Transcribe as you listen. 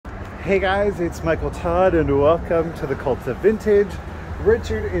Hey guys, it's Michael Todd and welcome to The.Cult.Of.Vintage.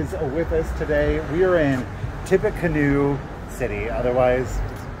 Richard is with us today. We are in Tippecanoe City, otherwise, is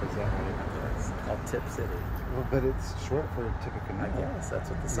that right? It's called Tip City. Well, but it's short for Tippecanoe. I guess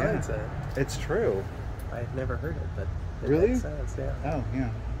that's what the sign said. It's true. I've never heard it, but it Really? makes sense, yeah. Oh, yeah.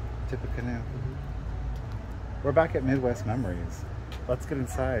 Tippecanoe. We're back at Midwest Memories. Let's get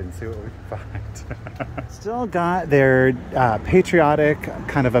inside and see what we can find. Still got their patriotic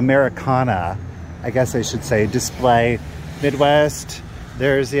kind of Americana, I guess I should say, display. Midwest,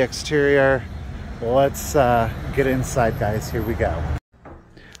 there's the exterior. Let's get inside, guys. Here we go.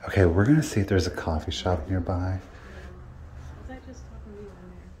 Okay, we're gonna see if there's a coffee shop nearby.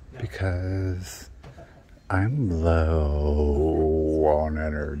 Because I'm low on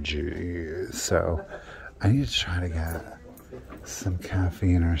energy, so I need to try to get some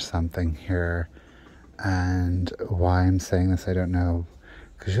caffeine or something here. And why I'm saying this, I don't know,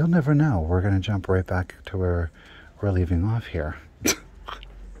 because you'll never know. We're gonna jump right back to where we're leaving off here.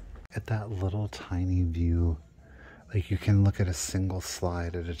 At that little tiny view, like you can look at a single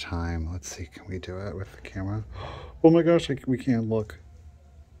slide at a time. Let's see, can we do it with the camera? Oh my gosh, we can't look.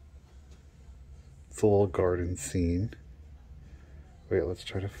 It's a little garden scene. Wait, let's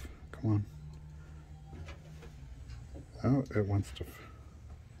try to, come on. Oh, it wants to,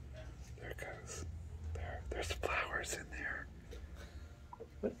 there it goes. There's flowers in there.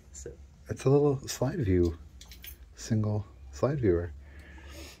 What is it? It's a little slide view, single slide viewer.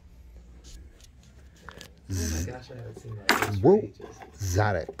 Oh my gosh, I haven't seen that. Whoa,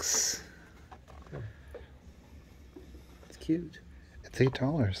 Zadex. It's cute. It's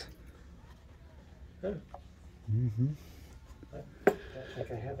 $8. Oh. Mm-hmm. I don't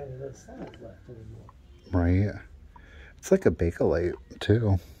think I have any of those slides left anymore. Right. It's like a Bakelite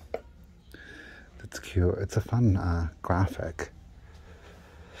too. That's cute. It's a fun graphic.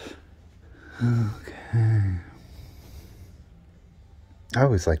 Okay. I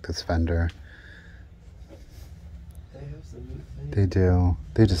always like this vendor. They have some neat things. They do.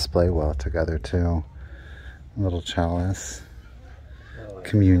 They display well together too. A little chalice. Oh,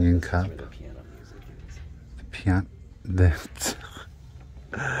 Communion this is cup. where the piano music is. The piano.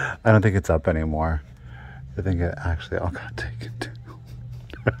 I don't think it's up anymore. I think it actually all got taken down.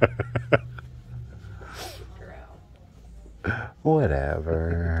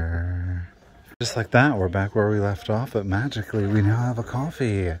 Whatever. Just like that, we're back where we left off, but magically we now have a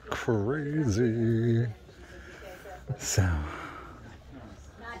coffee. Crazy. So,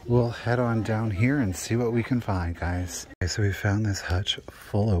 we'll head on down here and see what we can find, guys. Okay, so we found this hutch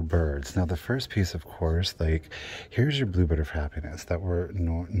full of birds. Now the first piece, of course, like, here's your bluebird of happiness that we're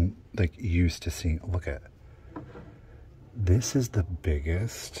like used to seeing. Look at, this is the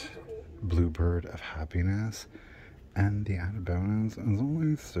biggest bluebird of happiness. And the added bonus is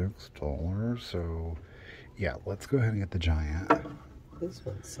only $6, so yeah, let's go ahead and get the giant. This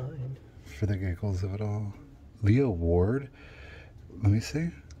one's signed. For the giggles of it all. Leo Ward, let me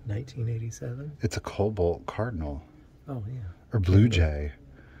see. 1987. It's a Cobalt Cardinal. Oh, yeah. Or Blue Jay.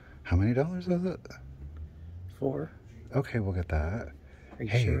 How many dollars is it? 4. Okay, we'll get that. Are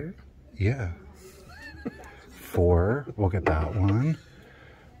you sure? Yeah. 4, we'll get that one.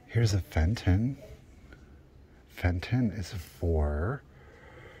 Here's a Fenton. Fenton is 4.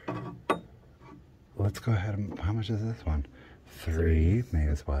 Let's go ahead and, how much is this one? 3, may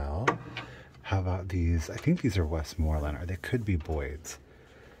as well. How about these? I think these are Westmoreland, or they could be Boyd's.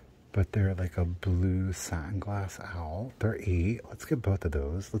 But they're like a blue satin glass owl. They're 8. Let's get both of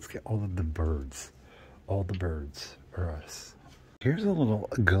those. Let's get all of the birds. All the birds are us. Here's a little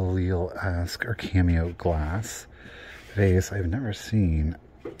Galil-esque or cameo glass vase I've never seen.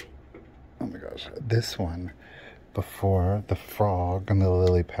 Oh my gosh, this one. Before the frog and the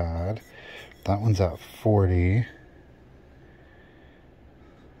lily pad. That one's at 40.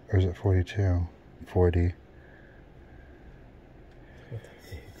 Or is it 42? 40.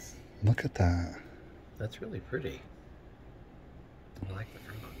 Look at that. That's really pretty. I like the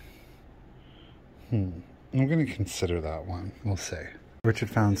frog. I'm going to consider that one. We'll see. Richard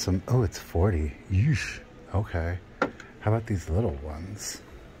found some. Oh, it's 40. Yeesh. Okay. How about these little ones?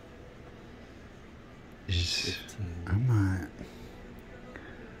 15. I'm not.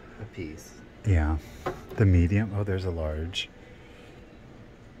 A piece. Yeah. The medium. Oh, there's a large.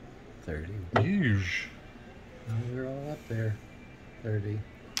 30. Yeesh. Oh, they're all up there. 30.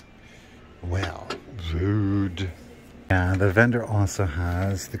 Well, dude. Yeah, the vendor also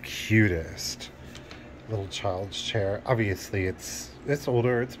has the cutest little child's chair. Obviously, it's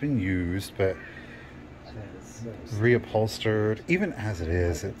older. It's been used, but reupholstered. Even as it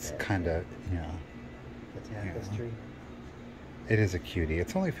is, it's kind of, you know. The tapestry. It is a cutie.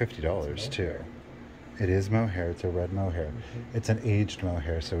 It's only $50 too. It is mohair. It's a red mohair. It's an aged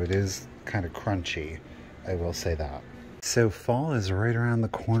mohair, so it is kind of crunchy. I will say that. So fall is right around the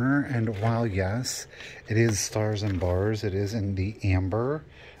corner, and while yes, it is stars and bars, it is in the amber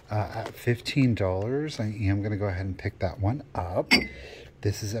at $15. I am going to go ahead and pick that one up.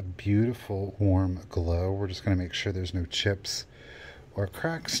 This is a beautiful warm glow. We're just going to make sure there's no chips or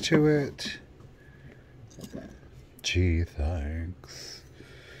cracks to it. Gee, thanks.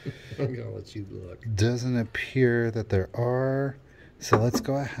 I'm gonna let you look. Doesn't appear that there are, so let's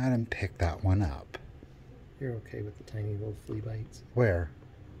go ahead and pick that one up. You're okay with the tiny little flea bites? Where?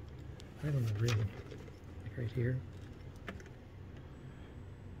 I don't know, really. Like right here?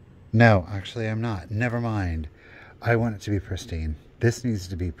 No, actually I'm not. Never mind. I want it to be pristine. This needs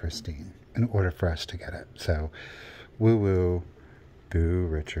to be pristine in order for us to get it. So, woo-woo. Boo,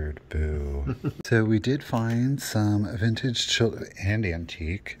 Richard, boo. So we did find some vintage and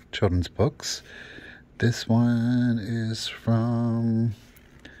antique children's books. This one is from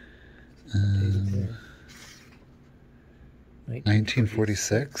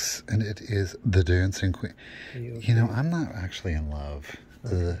 1946, and it is The Dancing Queen. You know, I'm not actually in love.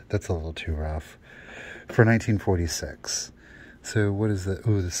 That's a little too rough. For 1946. So what is that?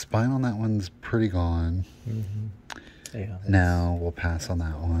 Oh, the spine on that one's pretty gone. Yeah, now we'll pass on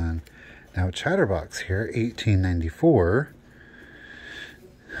that one. Now Chatterbox here, 1894.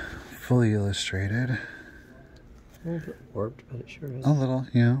 Fully illustrated. A little bit warped, but it sure is. A little,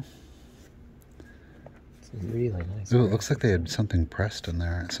 yeah. It's really nice. Ooh, it looks like they had something pressed in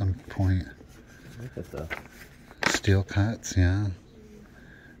there at some point. Look at the steel cuts, yeah.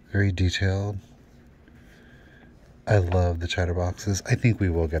 Very detailed. I love the Chatterboxes. I think we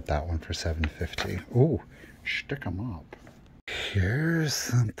will get that one for $7.50. Ooh. Stick them up. Here's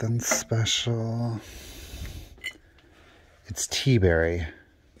something special. It's tea berry,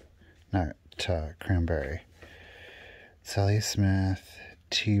 not cranberry. It's L.E.Smith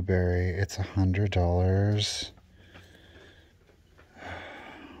tea berry. It's $100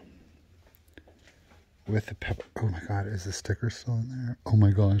 with the pepper. Oh my god, is the sticker still in there? Oh my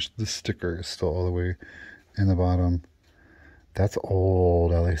gosh, the sticker is still all the way in the bottom. That's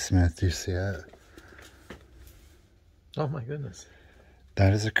old L.E.Smith. Do you see it? Oh my goodness.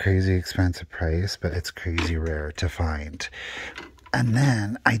 That is a crazy expensive price, but it's crazy rare to find. And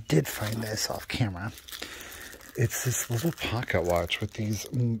then I did find this off camera. It's this little pocket watch with these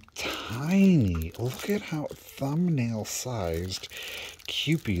tiny, look at how thumbnail sized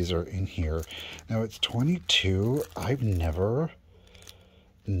Cupies are in here. Now it's 22. I've never,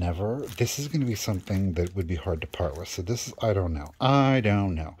 this is going to be something that would be hard to part with. So this is, I don't know.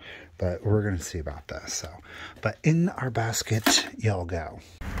 But we're going to see about this. So, but in our basket, y'all go.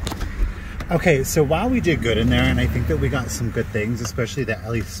 Okay, so while we did good in there, and I think that we got some good things, especially the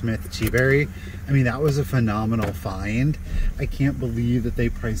L.E.Smith tea berry. I mean, that was a phenomenal find. I can't believe that they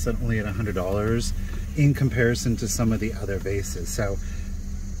priced it only at $100 in comparison to some of the other vases. So,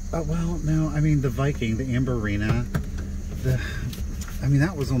 well, no, I mean, the Viking, the Amberina, I mean,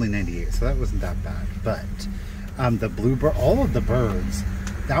 that was only 98, so that wasn't that bad. But the bluebird, all of the birds,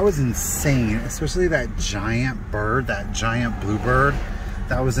 that was insane, especially that giant bird, that giant bluebird.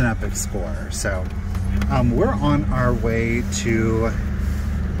 That was an epic score. So we're on our way to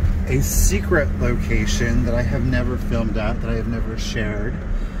a secret location that I have never filmed at, that I have never shared.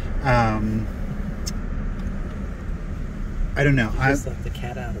 I don't know. I just let the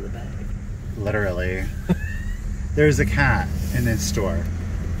cat out of the bag. Literally. There's a cat in this store.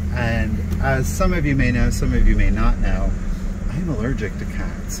 And as some of you may know, some of you may not know, I'm allergic to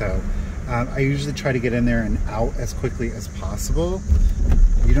cats. So I usually try to get in there and out as quickly as possible.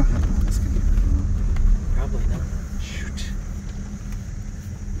 You don't have a mask in here. Probably not. Shoot.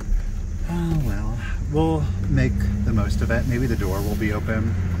 Oh well, we'll make the most of it. Maybe the door will be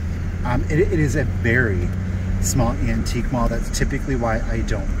open. It is a very small antique mall. That's typically why I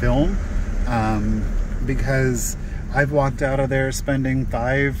don't film. Because I've walked out of there spending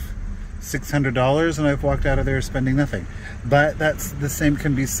 $500–600 and I've walked out of there spending nothing. But that's the same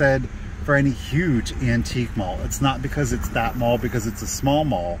can be said for any huge antique mall. It's not because it's that mall, because it's a small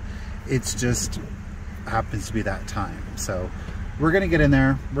mall. It's just happens to be that time. So we're gonna get in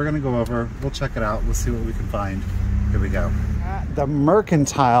there, we're gonna go over, we'll check it out, we'll see what we can find. Here we go. At the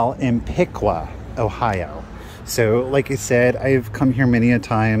Mercantile in Piqua, Ohio. So like I said, I've come here many a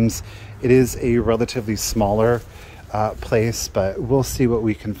times. It is a relatively smaller place, but we'll see what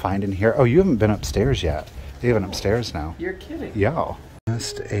we can find in here. Oh, you haven't been upstairs yet. They have an upstairs now. You're kidding. Yeah.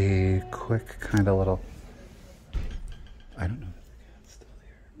 Just a quick kind of little, I don't know if the cat's still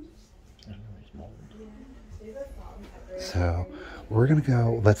here. I don't know, there's mold. So we're gonna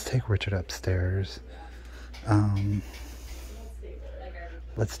go, let's take Richard upstairs.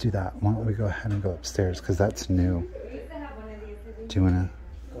 Let's do that. Why don't we go ahead and go upstairs, because that's new. Do you wanna?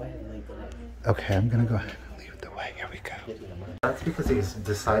 Go ahead and lead the way. Okay, I'm gonna go ahead and lead the way. Here we go. That's because he's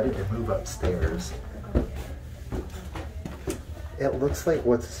decided to move upstairs. It looks like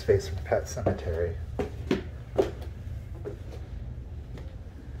what's his face from Pet Cemetery.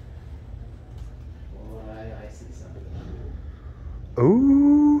 Well, I see something.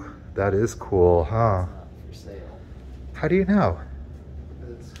 Ooh, that is cool, huh? It's not for sale. How do you know?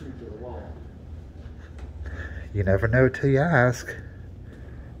 Because it's screwed to the wall. You never know till you ask.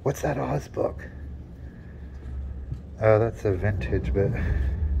 What's that Oz book? Oh, that's a vintage bit.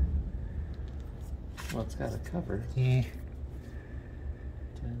 Well, it's got a cover. Yeah.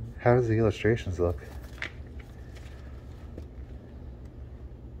 How does the illustrations look?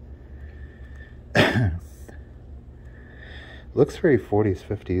 Looks very 40s,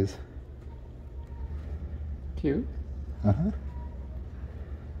 50s. Cute. Uh-huh.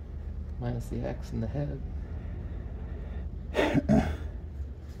 Minus the X in the head.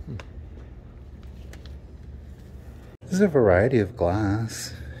 There's a variety of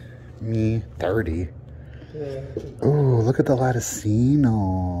glass. Me, 30. Oh, look at the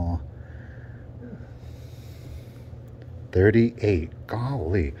Latticino. 38.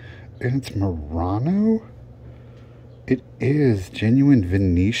 Golly. And it's Murano? It is genuine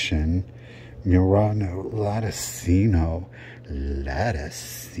Venetian Murano Latticino.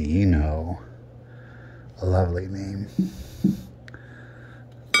 Latticino. A lovely name.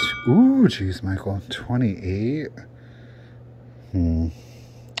 Ooh, geez, Michael. 28.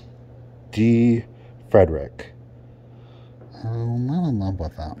 D. Frederick. I'm not in love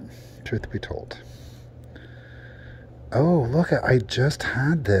with that, truth be told. Oh, look, I just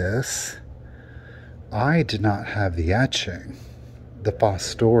had this. I did not have the etching. The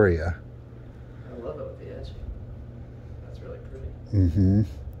Fostoria. I love it with the edge. That's really pretty. Mm-hmm.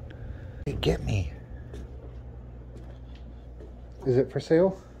 Hey, get me. Is it for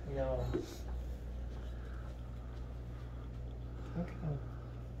sale? No. Okay.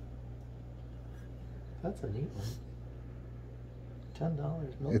 That's a neat one. $10.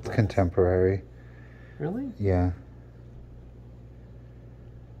 Milk It's glass. contemporary. Really? Yeah.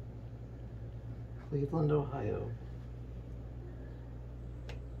 Cleveland, Ohio.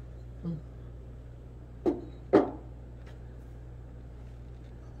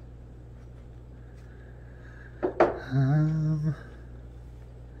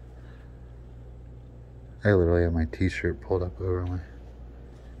 I literally have my t-shirt pulled up over my...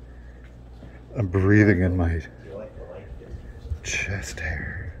 I'm breathing in my chest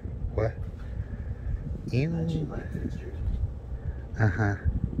hair. What? Ew. Uh-huh.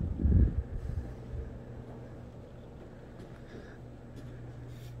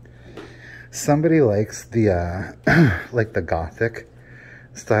 Somebody likes the, like the Gothic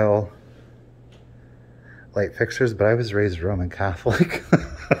style light fixtures, but I was raised Roman Catholic.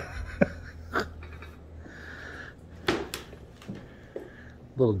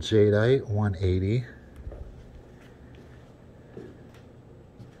 Little jadeite, 180.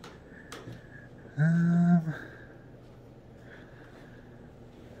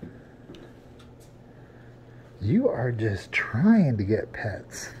 You are just trying to get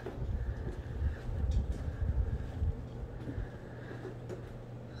pets.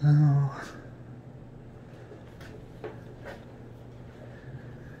 Oh.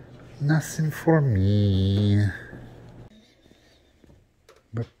 Nothing for me.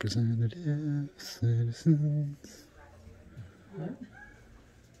 Representative citizens.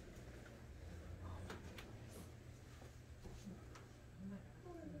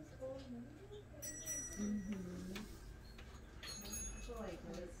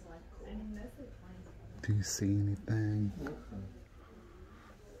 Do you see anything?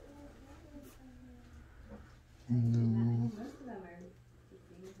 No.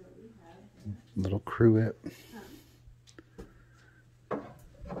 Little cruet.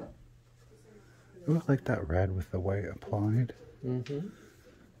 Ooh, I like that red with the white applied. Mm-hmm.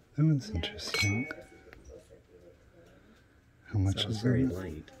 That one's interesting. How much Sounds is very it?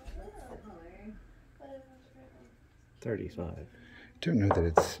 light. 35. Don't know that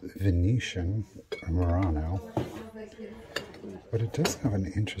it's Venetian or Murano, but it does have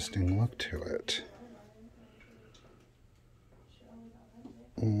an interesting look to it.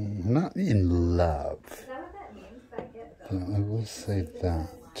 I'm not in love. I will say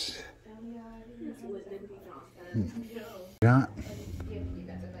that. Yeah.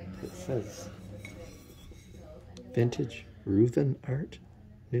 It says vintage Reuven art,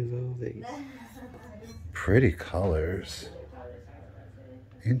 nouveau vase. Pretty colors.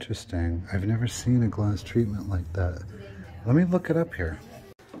 Interesting. I've never seen a glass treatment like that. Let me look it up here.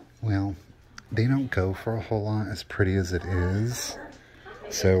 Well, they don't go for a whole lot as pretty as it is.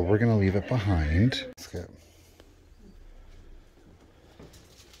 So we're going to leave it behind. Let's go.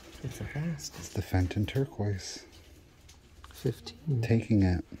 It's a fast. It's the Fenton turquoise. 15. Taking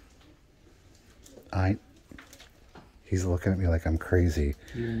it. He's looking at me like I'm crazy.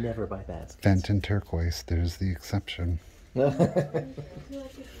 You never buy baskets. Fenton turquoise, there's the exception. I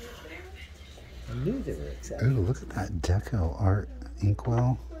knew there were exceptions. Ooh, look at that deco art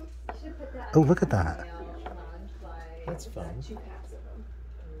inkwell. Oh, look at that. That's fun.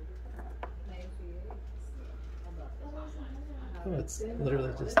 Oh, it's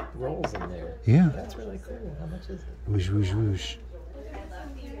literally just rolls in there. Yeah. That's really cool. How much is it? Whoosh, whoosh, whoosh.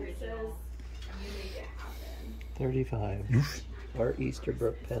 35. Our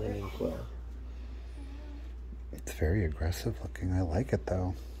Easterbrook pen and inkwell. It's very aggressive looking. I like it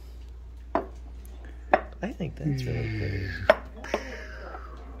though. I think that's really pretty.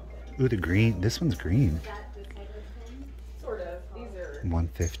 Ooh, the green. This one's green. Sort of. These are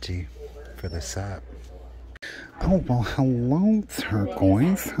 $150 for the set. Oh, well, hello,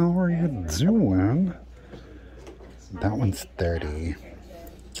 turquoise. How are you doing? That one's $30.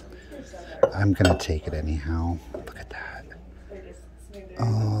 I'm gonna take it anyhow. Look at that.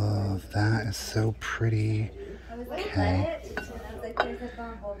 Oh, that is so pretty. Okay.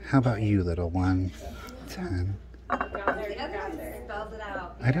 How about you, little one? 10. I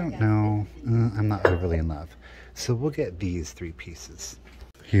don't know. I'm not overly in love. So we'll get these 3 pieces.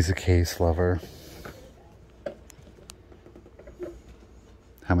 He's a case lover.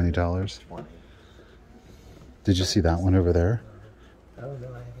 How many dollars? 20. Did you see that one over there? Oh,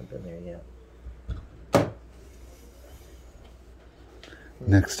 no, I haven't been there yet.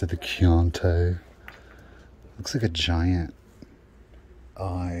 Next to the Chianti. Looks like a giant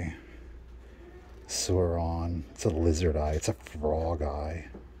eye. Sauron. It's a lizard eye. It's a frog eye.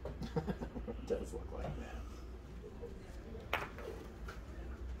 It does look like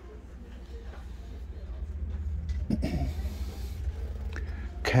that.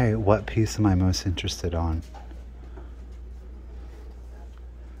 Okay, what piece am I most interested on?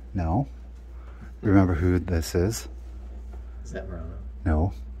 No? Remember who this is? Is that Verona?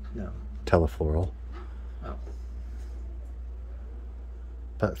 No. No. Telefloral. Oh.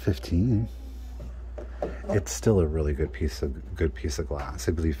 About 15. It's still a really good piece of glass.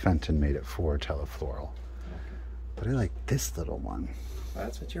 I believe Fenton made it for Telefloral. But I like this little one. Oh,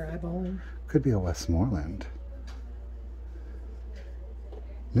 that's what you're eyeballing? Could be a Westmoreland.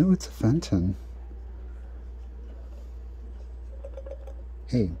 No, it's a Fenton.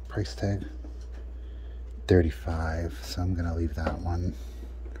 Hey, price tag. 35, so I'm gonna leave that one.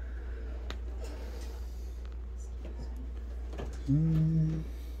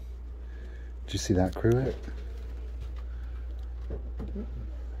 Did you see that cruet?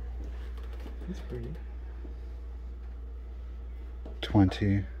 That's pretty.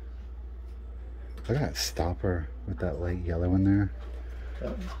 20. Look at that stopper with that light yellow in there.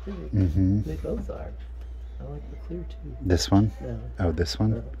 That one's pretty. Mm-hmm. They both are. I like the clear too. This one? No. Oh, this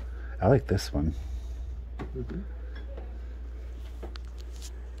one? No. I like this one. Mm-hmm.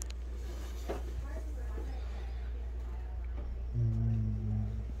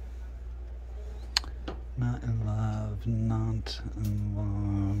 Not in love, not in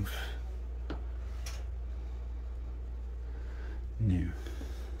love. New.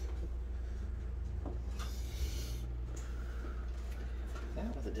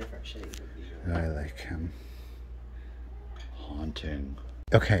 That was a different shade. I like him. Haunting.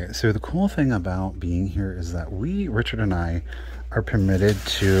 Okay, so the cool thing about being here is that Richard and I, are permitted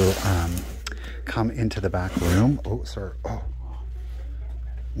to come into the back room. Oh, sorry. Oh.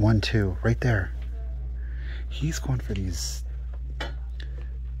 1, 2, right there. He's going for these,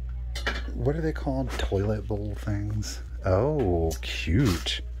 what are they called? Toilet bowl things. Oh,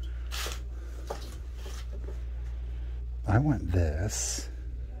 cute. I want this.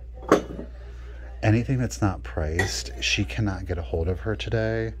 Anything that's not priced, she cannot get a hold of her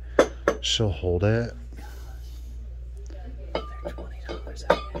today. She'll hold it. They're $20,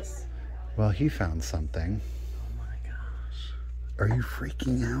 I guess. Well, he found something. Oh my gosh. Are you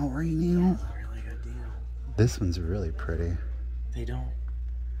freaking out right now? That's a really good deal. This one's really pretty. These don't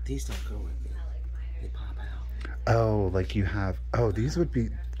go with me. They pop out. Oh, like you have, oh, these would be,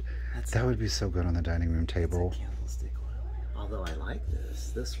 That's that would be so good on the dining room table. a candlestick one. Although I like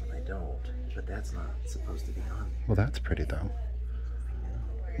this. This one I don't. But that's not supposed to be on there. Well, that's pretty though.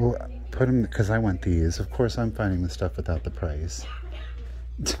 Well, put them, because I want these. Of course, I'm finding the stuff without the price.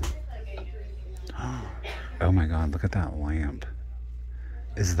 Oh my God, look at that lamp.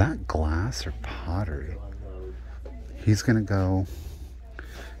 Is that glass or pottery? Unload. He's gonna go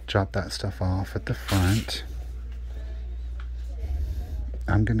drop that stuff off at the front.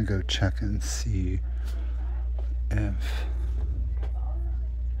 I'm gonna go check and see if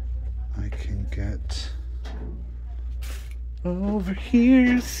I can get over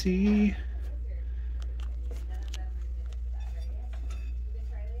here to see.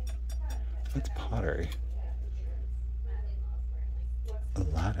 That's pottery.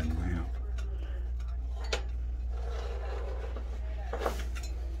 Aladdin lamp.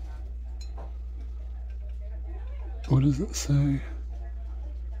 What does it say?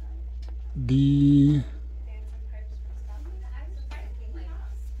 The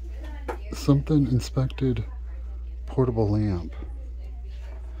something inspected portable lamp.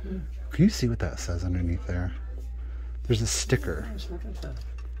 Can you see what that says underneath there? There's a sticker. Let's look at that.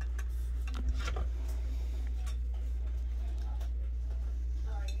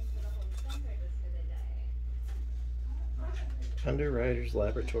 Underwriters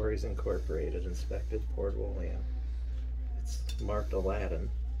Laboratories Incorporated inspected portable lamp. It's marked Aladdin.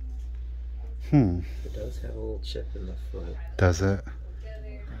 It does have a little chip in the foot. Does it?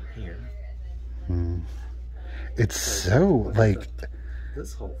 Right here. It's so like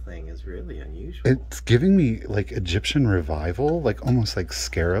This whole thing is really unusual. it's giving me like Egyptian revival, like almost like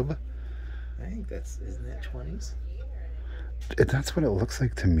scarab. I think isn't that 20s? That's what it looks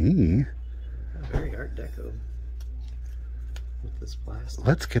like to me. Very Art Deco. With this plastic.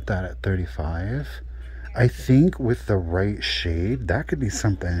 Let's get that at 35. I think with the right shade, that could be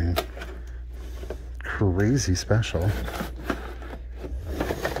something crazy special.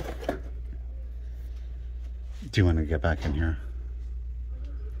 Do you want to get back in here?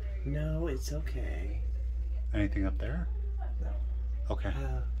 No, it's okay. Anything up there? No. Okay.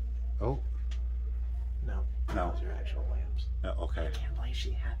 Oh, No. No. Those are actual lamps. no, okay. I can't believe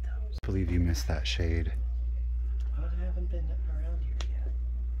she had those. I believe you missed that shade. I haven't been around here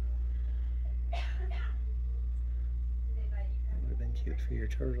yet. It would have been cute for your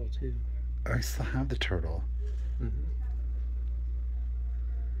turtle, too. I still have the turtle. Mm-hmm.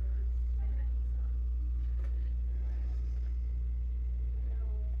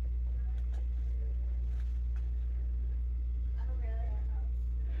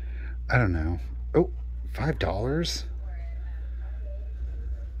 I don't know. Oh, $5?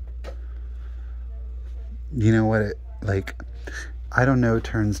 You know what it, like, I don't know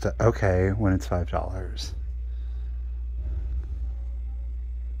turns to okay when it's $5.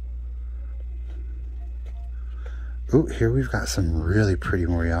 Oh, here we've got some really pretty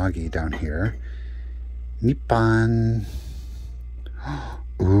Moriagi down here. Nippon.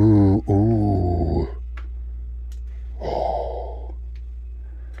 Ooh, ooh. Oh.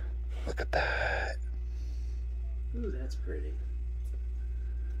 Look at that. Ooh, that's pretty.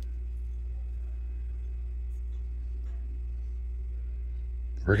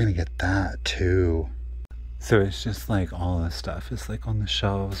 We're gonna get that too. So it's just like all this stuff is like on the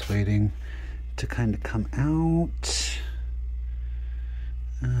shelves waiting to kind of come out.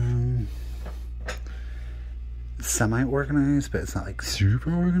 Semi-organized, but it's not like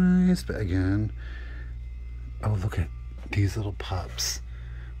super organized. But again, oh, look at these little pups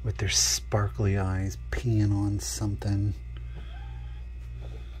with their sparkly eyes peeing on something.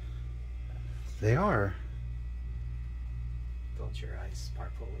 They are. Don't your eyes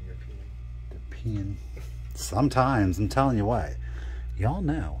sparkle when you're peeing? They're peeing. Sometimes, I'm telling you what. Y'all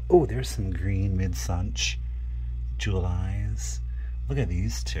know. Oh, there's some green mid-sunch jewel eyes. Look at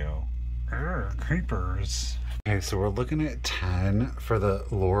these two. Creepers. Okay, so we're looking at 10 for the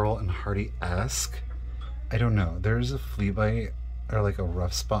Laurel and Hardy-esque. I don't know. There's a flea bite or like a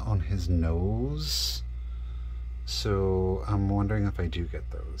rough spot on his nose. So I'm wondering if I do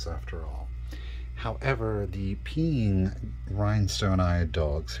get those after all. However, the peeing rhinestone-eyed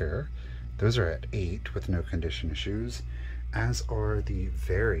dogs here, those are at 8 with no condition issues, as are the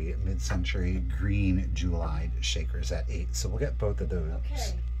very mid-century green jewel-eyed shakers at 8. So we'll get both of those.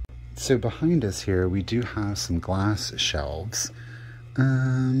 Okay. So behind us here, we do have some glass shelves.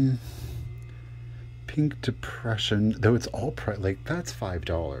 Pink Depression, though it's all like that's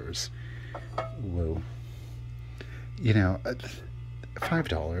 $5. Whoa. You know,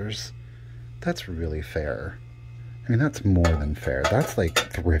 $5. That's really fair. I mean, that's more than fair. That's like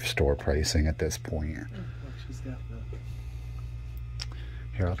thrift store pricing at this point. Oh, look, she's got the...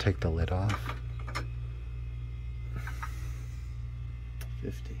 Here, I'll take the lid off.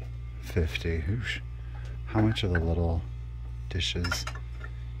 50. 50. Oosh. How much are the little dishes?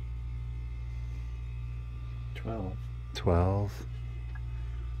 12. 12.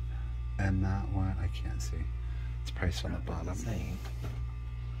 And that one, I can't see. It's priced on the bottom. Same.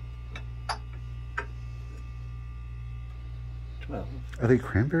 Well, Are they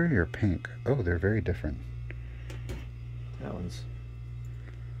cranberry or pink? Oh, they're very different. that one's.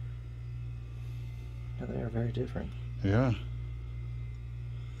 Yeah, they are very different. Yeah.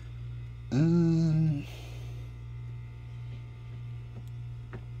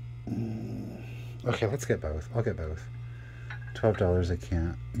 Okay, let's get both. I'll get both. $12, I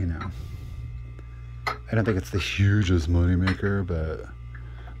can't, you know. I don't think it's the hugest moneymaker, but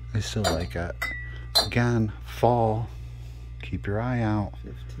I still like it. Again, fall. Keep your eye out.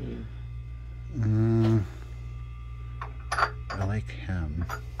 15. I like him.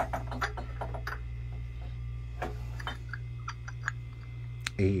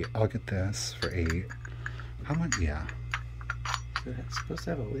 $8. I'll get this for $8. How much? Yeah. So it's supposed to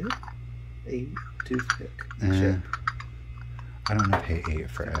have a lid? 8 toothpick. Eh, Chip. I don't want to pay $8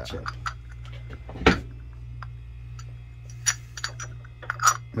 for it. Chip.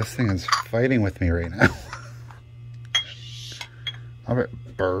 This thing is fighting with me right now. All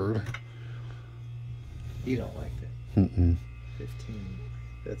right, bird. You don't like that. 15.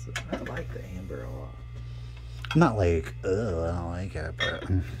 I like the amber a lot. Not like, ugh, I don't like it, but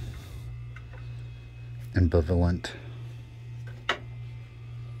ambivalent.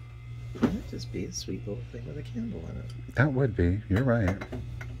 It might just be a sweet little thing with a candle in it. That would be. You're right.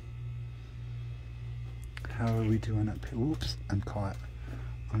 How are we doing up here? Oops, I'm caught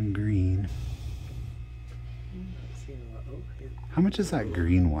on green. How much is that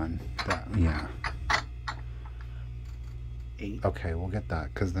green one? That, yeah. 8. Okay, we'll get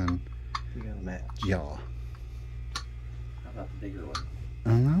that, because then, You gotta match. yeah. How about the bigger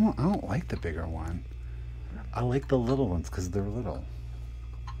one? No, I don't like the bigger one. I like the little ones because they're little.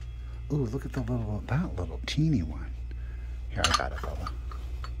 Ooh, look at that little teeny one. Here, I got it, Bella.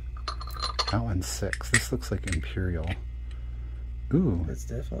 That one's 6. This looks like Imperial. Ooh, It's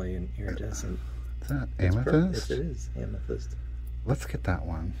definitely an iridescent. is that Yes, amethyst? it is. Amethyst. Let's get that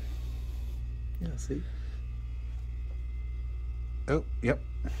one. Yeah, see? Oh, yep.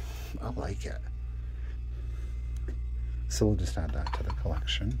 I like it. So we'll just add that to the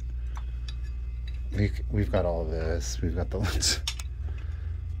collection. We've got all of this. We've got the ones.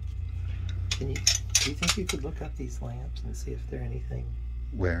 Do you think you could look up these lamps and see if they're anything?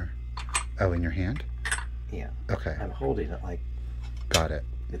 Where? Oh, in your hand? Yeah. Okay. I'm holding it like Got it.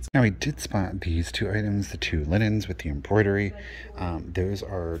 Now, we did spot these 2 items, the 2 linens with the embroidery. Those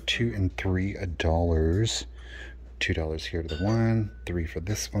are $2 and $3 $1. $2 here to the one, $3 for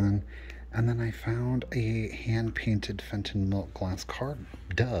this one. And then I found a hand-painted Fenton milk glass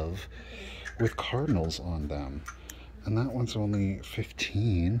dove with cardinals on them. And that one's only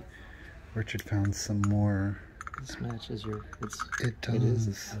 $15. Richard found some more. this matches your. It does. It is.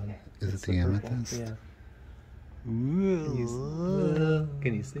 Is It's it the purple. amethyst? Yeah. Ooh.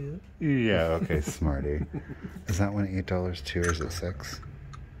 Can you see it? Yeah, okay, smarty. Is that one $8 too, or is it 6?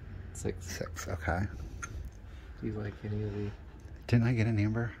 6. 6, okay. Do you like any of the? Didn't I get an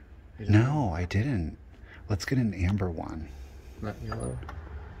amber? You don't No, I didn't. Let's get an amber one. Not yellow.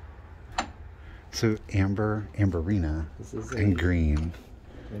 So amberina, This is and a- green.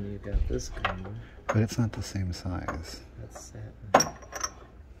 And you got this color. But it's not the same size. That's satin.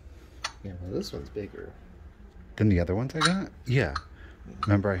 Yeah, well, this one's bigger. Than the other ones I got? Yeah.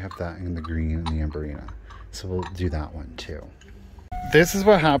 Remember, I have that in the green and the amberina. So we'll do that one too. This is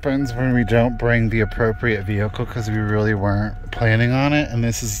what happens when we don't bring the appropriate vehicle because we really weren't planning on it. And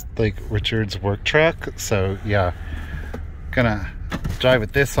this is like Richard's work truck. So yeah, gonna drive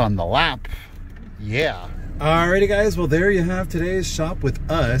with this on the lap. Yeah. Alrighty guys, well there you have today's Shop With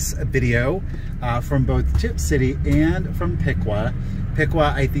Us video from both Tip City and from Piqua.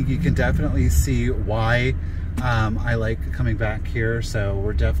 Piqua, I think you can definitely see why I like coming back here, so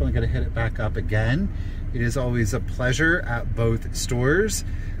we're definitely going to hit it back up again. It is always a pleasure at both stores.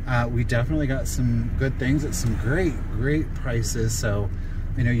 We definitely got some good things at some great prices, so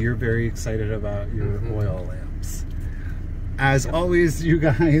I know you're very excited about your oil lamps. As always, you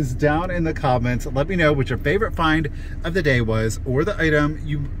guys, down in the comments, let me know what your favorite find of the day was, or the item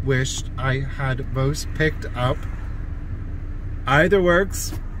you wished I had most picked up. Either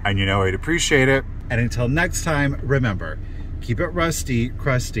works, and you know I'd appreciate it. And until next time, remember, keep it rusty,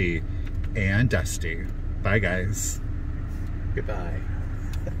 crusty, and dusty. Bye, guys. Goodbye.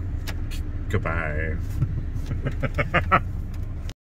 Goodbye.